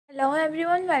Hello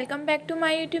everyone, welcome back to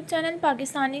my YouTube channel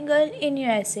Pakistani Girl in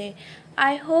USA.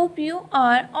 I hope you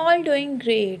are all doing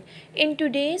great. In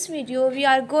today's video, we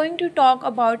are going to talk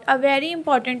about a very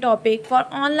important topic for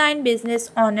online business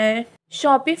owner.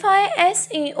 Shopify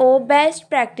SEO best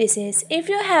practices. If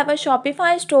you have a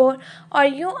Shopify store or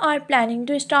you are planning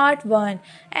to start one,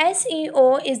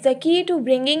 SEO is the key to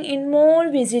bringing in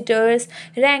more visitors,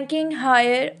 ranking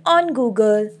higher on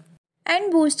Google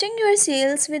and boosting your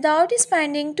sales without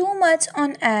spending too much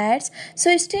on ads.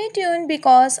 So stay tuned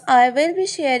because I will be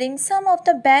sharing some of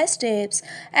the best tips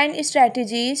and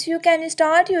strategies you can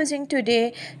start using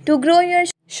today to grow your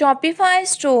Shopify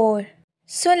store.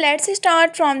 So let's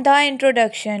start from the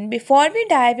introduction. Before we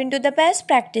dive into the best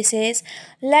practices,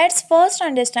 let's first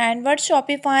understand what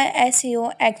Shopify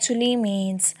SEO actually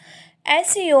means.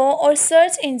 SEO or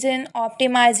search engine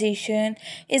optimization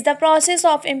is the process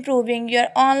of improving your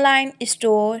online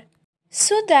store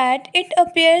so that it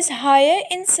appears higher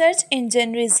in search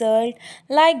engine result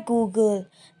like Google.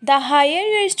 The higher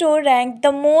your store rank,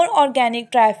 the more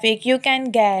organic traffic you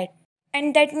can get.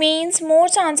 And that means more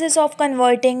chances of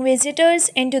converting visitors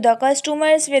into the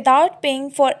customers without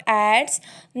paying for ads.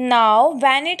 Now,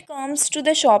 when it comes to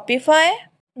the Shopify,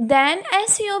 then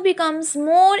SEO becomes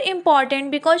more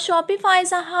important because Shopify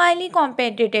is a highly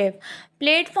competitive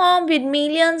platform with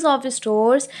millions of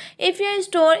stores. If your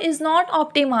store is not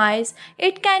optimized,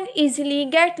 it can easily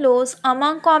get lost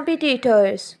among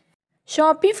competitors.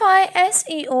 Shopify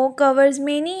SEO covers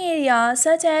many areas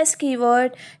such as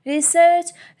keyword research,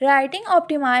 writing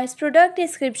optimized product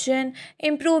description,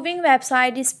 improving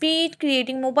website speed,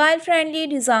 creating mobile friendly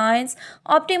designs,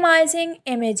 optimizing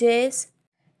images,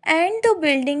 and the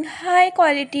building high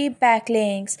quality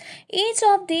backlinks. Each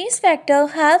of these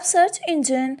factors helps search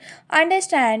engine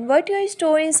understand what your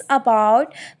store is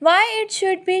about, why it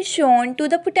should be shown to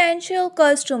the potential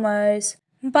customers.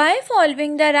 By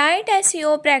following the right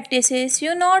SEO practices,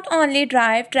 you not only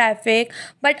drive traffic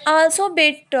but also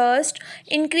build trust,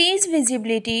 increase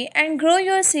visibility, and grow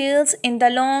your sales in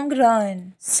the long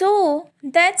run. So,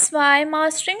 that's why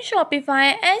mastering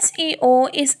Shopify SEO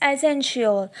is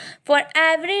essential for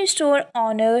every store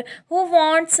owner who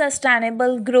wants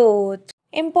sustainable growth.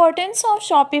 Importance of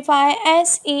Shopify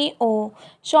SEO.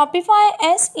 Shopify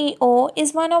SEO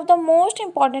is one of the most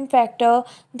important factors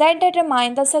that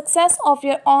determine the success of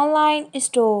your online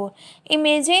store.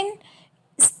 Imagine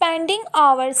spending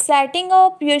hours setting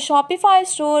up your Shopify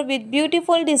store with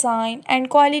beautiful design and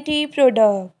quality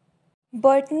product,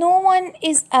 but no one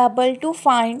is able to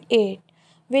find it.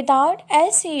 Without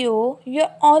SEO, your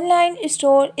online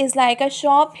store is like a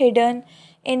shop hidden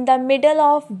in the middle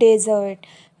of desert.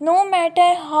 No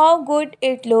matter how good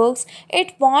it looks,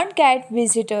 it won't get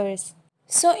visitors.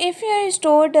 So if your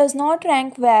store does not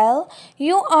rank well,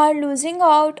 you are losing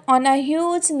out on a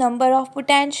huge number of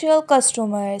potential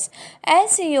customers.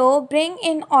 SEO bring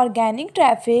in organic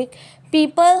traffic,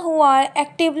 people who are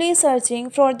actively searching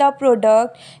for the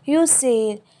product you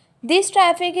sell. This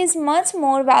traffic is much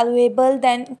more valuable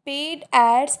than paid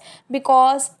ads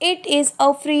because it is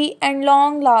a free and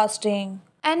long lasting.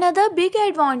 Another big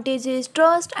advantage is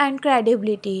trust and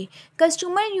credibility.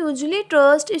 Customers usually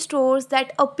trust stores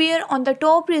that appear on the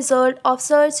top result of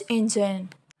search engine.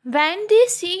 When they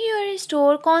see your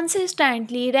store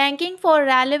consistently ranking for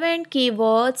relevant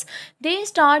keywords, they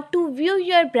start to view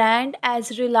your brand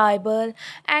as reliable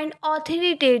and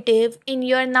authoritative in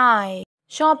your niche.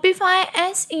 Shopify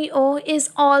SEO is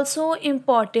also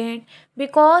important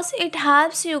because it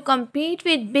helps you compete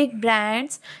with big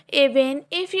brands even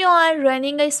if you are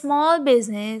running a small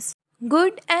business.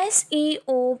 Good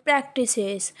SEO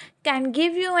practices can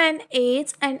give you an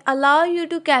edge and allow you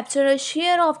to capture a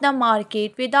share of the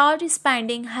market without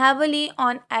spending heavily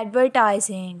on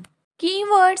advertising.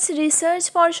 Keywords research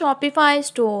for Shopify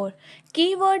store.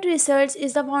 Keyword research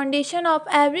is the foundation of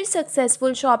every successful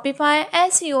Shopify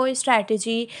SEO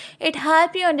strategy. It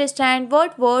helps you understand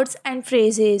what words and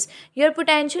phrases your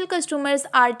potential customers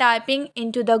are typing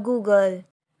into the Google.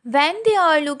 When they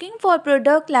are looking for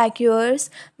product like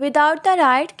yours, without the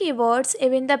right keywords,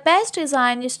 even the best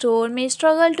design store may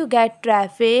struggle to get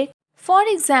traffic. For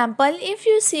example, if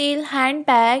you sell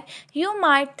handbag, you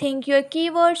might think your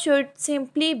keyword should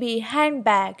simply be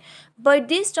handbag, but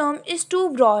this term is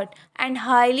too broad and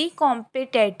highly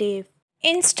competitive.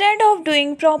 Instead of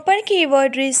doing proper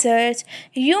keyword research,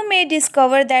 you may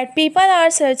discover that people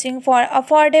are searching for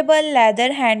affordable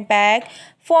leather handbag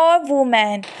for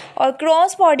women or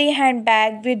crossbody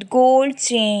handbag with gold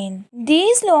chain.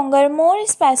 These longer, more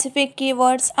specific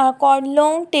keywords are called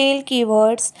long tail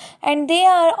keywords and they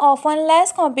are often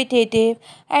less competitive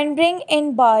and bring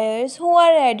in buyers who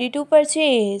are ready to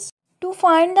purchase. To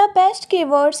find the best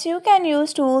keywords, you can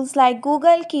use tools like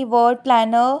Google Keyword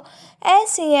Planner,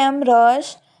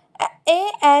 SEMrush,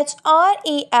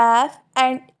 Ahref,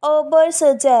 and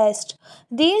Ubersuggest.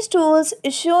 These tools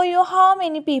show you how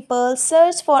many people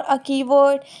search for a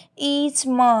keyword each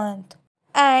month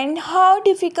and how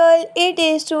difficult it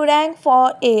is to rank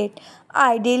for it.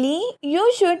 Ideally,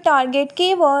 you should target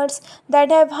keywords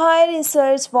that have high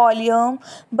research volume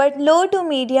but low to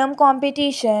medium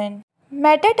competition.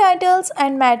 Meta titles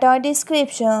and meta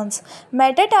descriptions.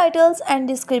 Meta titles and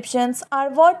descriptions are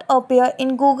what appear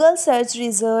in Google search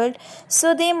result,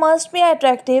 so they must be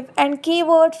attractive and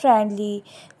keyword friendly.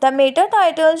 The meta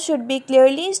title should be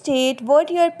clearly state what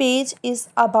your page is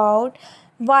about,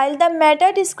 while the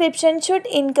meta description should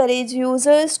encourage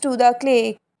users to the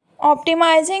click.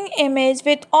 Optimizing image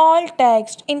with alt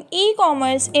text. In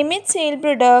e-commerce, image sell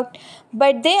product,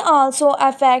 but they also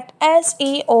affect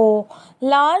SEO.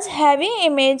 Large heavy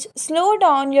image slow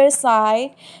down your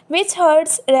site, which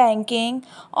hurts ranking.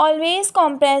 Always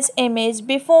compress image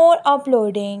before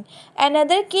uploading.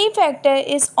 Another key factor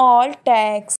is alt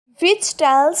text, which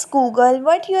tells Google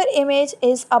what your image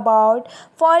is about.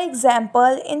 For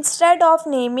example, instead of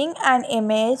naming an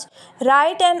image,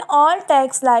 write an alt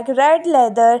text like red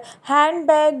leather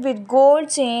handbag with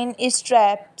gold chain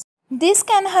straps. This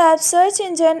can help search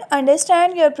engine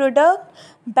understand your product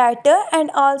better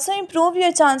and also improve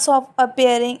your chance of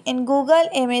appearing in Google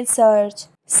image search.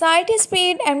 Site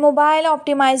speed and mobile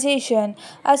optimization.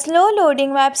 A slow loading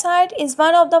website is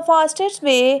one of the fastest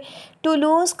way to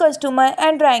lose customer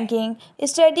and ranking.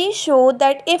 Studies show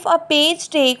that if a page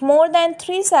takes more than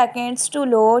 3 seconds to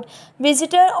load,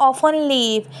 visitors often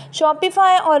leave.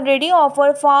 Shopify already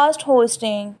offers fast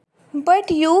hosting.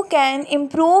 But you can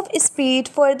improve speed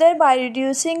further by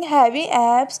reducing heavy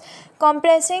apps,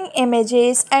 compressing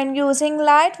images, and using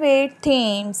lightweight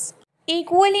themes.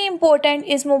 Equally important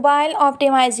is mobile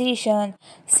optimization.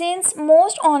 Since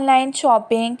most online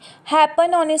shopping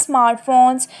happen on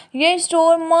smartphones, your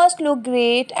store must look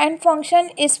great and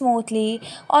function smoothly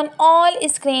on all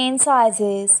screen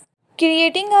sizes.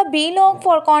 Creating a blog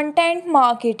for content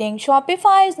marketing.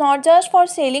 Shopify is not just for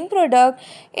selling product,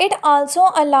 it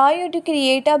also allows you to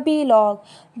create a blog.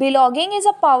 Blogging is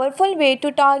a powerful way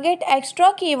to target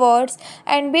extra keywords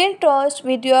and build trust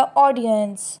with your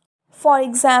audience. For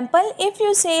example, if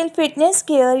you sell fitness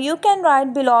gear, you can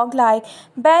write blog like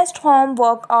best home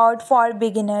workout for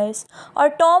beginners or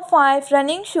top 5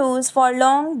 running shoes for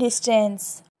long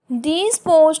distance. These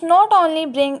posts not only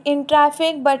bring in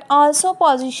traffic but also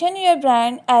position your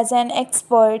brand as an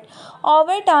expert.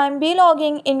 Over time,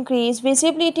 blogging increases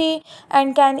visibility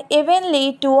and can even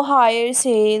lead to higher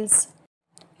sales.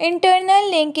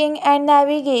 Internal linking and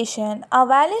navigation. A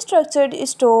well-structured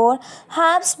store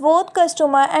helps both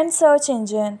customer and search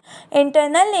engine.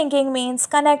 Internal linking means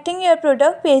connecting your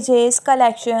product pages,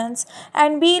 collections,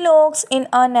 and blogs in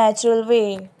a natural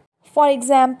way. For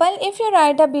example, if you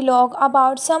write a blog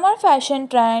about summer fashion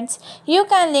trends, you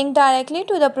can link directly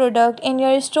to the product in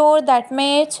your store that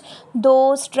match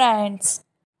those trends.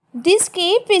 This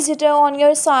keeps visitors on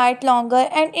your site longer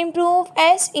and improve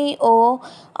SEO.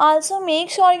 Also make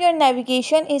sure your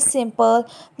navigation is simple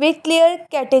with clear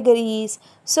categories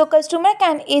so customer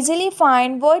can easily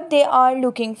find what they are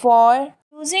looking for.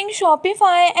 Using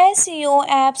Shopify SEO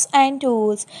apps and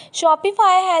tools.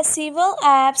 Shopify has several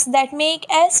apps that make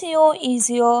SEO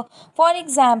easier. For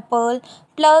example,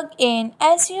 plug in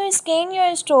SEO scan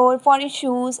your store for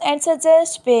issues and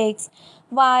suggest fix,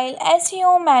 while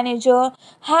SEO Manager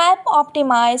help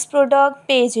optimize product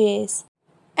pages.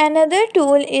 Another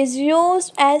tool is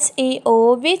used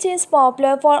SEO, which is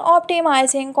popular for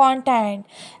optimizing content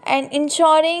and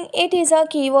ensuring it is a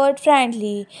keyword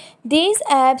friendly. These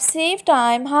apps save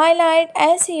time, highlight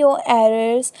SEO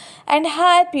errors, and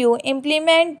help you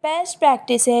implement best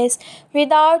practices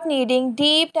without needing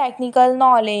deep technical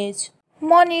knowledge.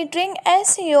 Monitoring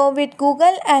SEO with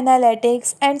Google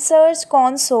Analytics and Search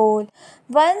Console.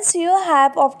 Once you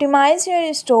have optimized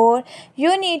your store,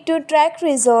 you need to track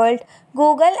results.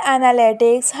 Google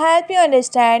Analytics help you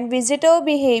understand visitor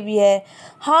behavior,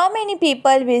 how many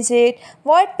people visit,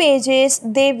 what pages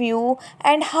they view,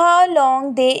 and how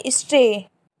long they stay.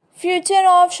 Future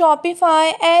of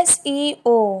Shopify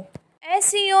SEO.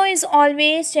 SEO is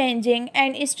always changing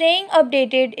and staying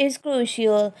updated is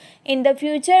crucial. In the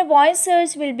future, voice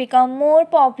search will become more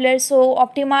popular, so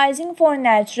optimizing for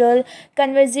natural,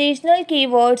 conversational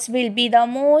keywords will be the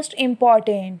most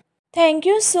important. Thank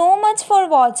you so much for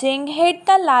watching. Hit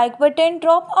the like button,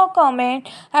 drop a comment,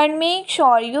 and make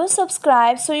sure you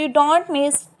subscribe so you don't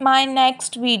miss my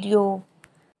next video.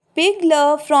 Big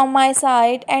love from my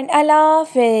side and Allah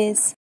Hafiz.